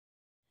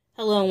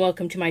Hello and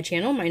welcome to my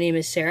channel. My name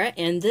is Sarah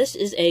and this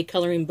is a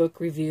coloring book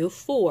review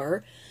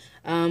for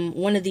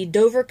one of the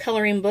Dover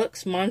coloring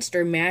books,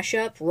 Monster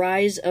Mashup,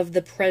 Rise of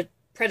the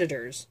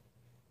Predators.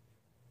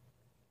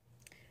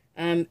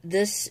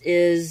 This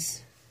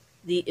is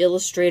the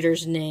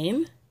illustrator's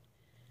name.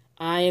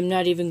 I am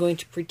not even going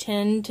to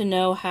pretend to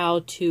know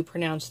how to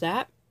pronounce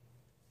that.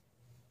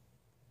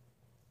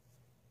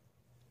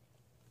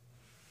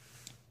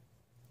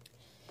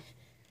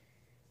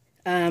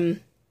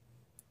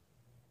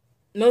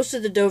 Most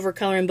of the Dover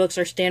coloring books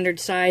are standard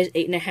size,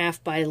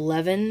 8.5 by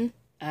 11.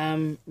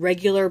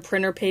 Regular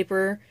printer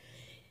paper.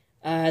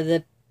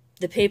 The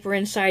paper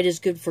inside is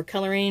good for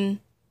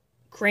coloring.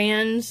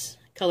 Crayons,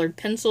 colored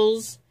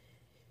pencils,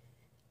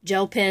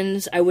 gel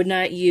pens. I would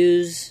not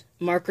use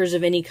markers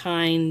of any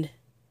kind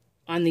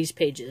on these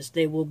pages.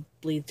 They will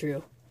bleed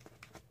through.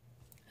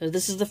 So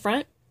this is the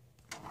front.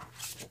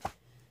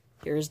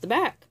 Here's the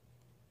back.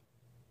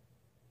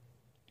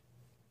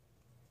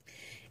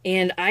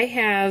 And I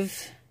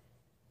have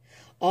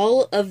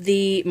all of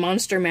the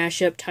Monster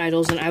Mashup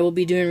titles, and I will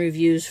be doing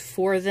reviews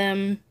for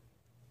them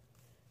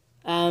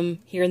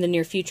here in the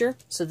near future.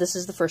 So this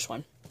is the first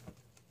one.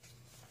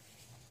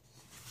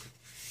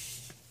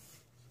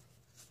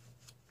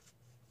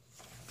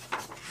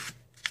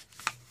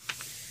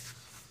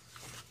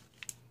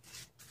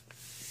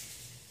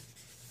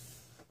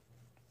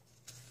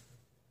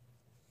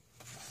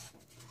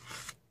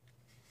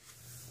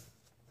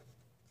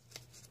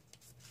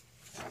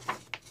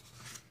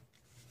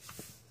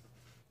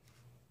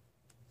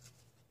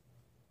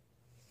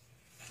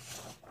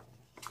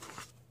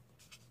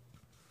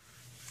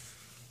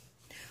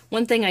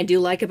 One thing I do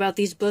like about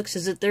these books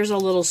is that there's a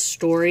little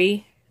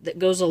story that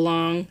goes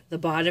along the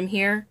bottom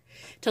here.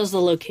 It tells the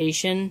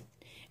location,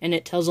 and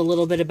it tells a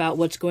little bit about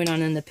what's going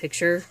on in the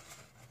picture.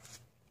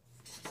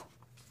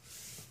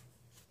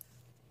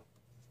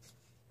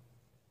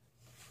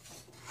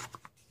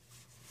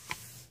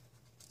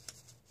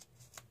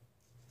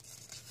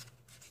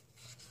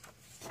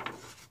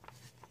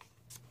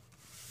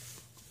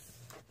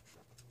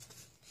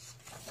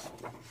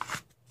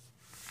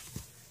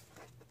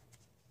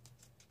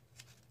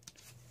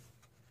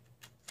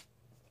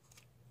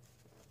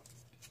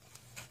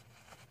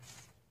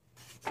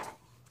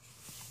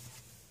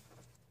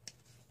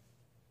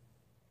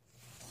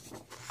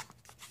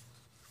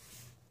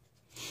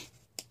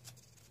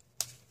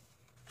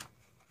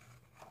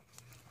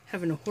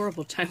 Having a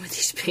horrible time with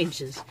these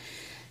pages.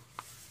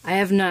 I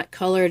have not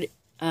colored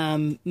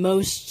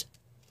most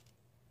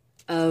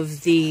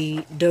of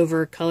the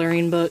Dover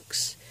coloring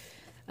books.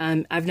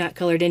 I've not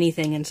colored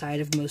anything inside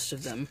of most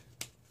of them.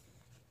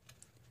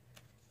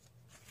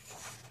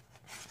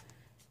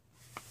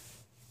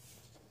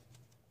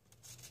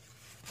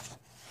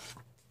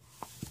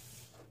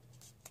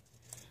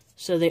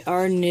 So they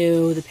are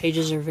new. The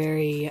pages are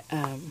very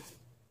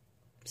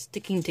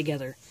sticking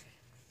together.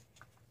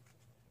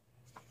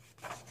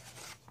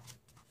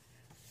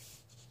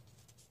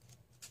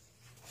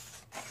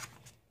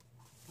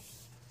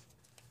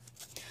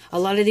 A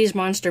lot of these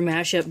Monster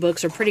Mashup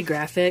books are pretty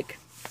graphic,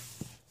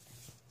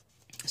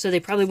 so they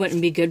probably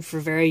wouldn't be good for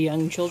very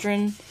young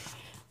children,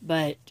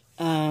 but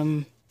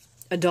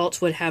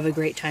adults would have a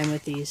great time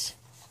with these.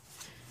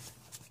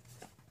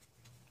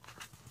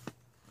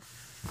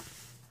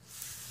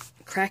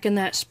 Cracking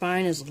that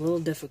spine is a little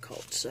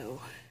difficult, so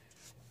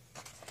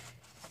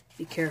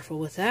be careful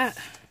with that.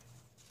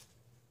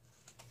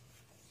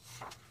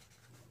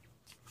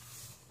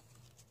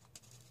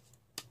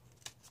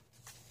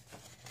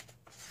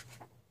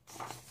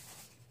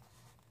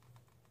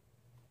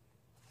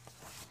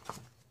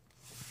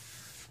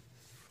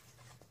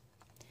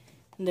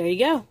 There you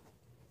go.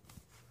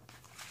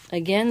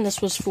 Again,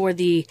 this was for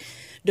the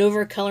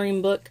Dover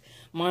coloring book,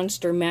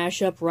 Monster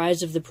Mashup,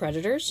 Rise of the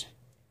Predators.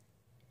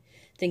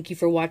 Thank you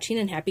for watching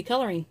and happy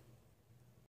coloring.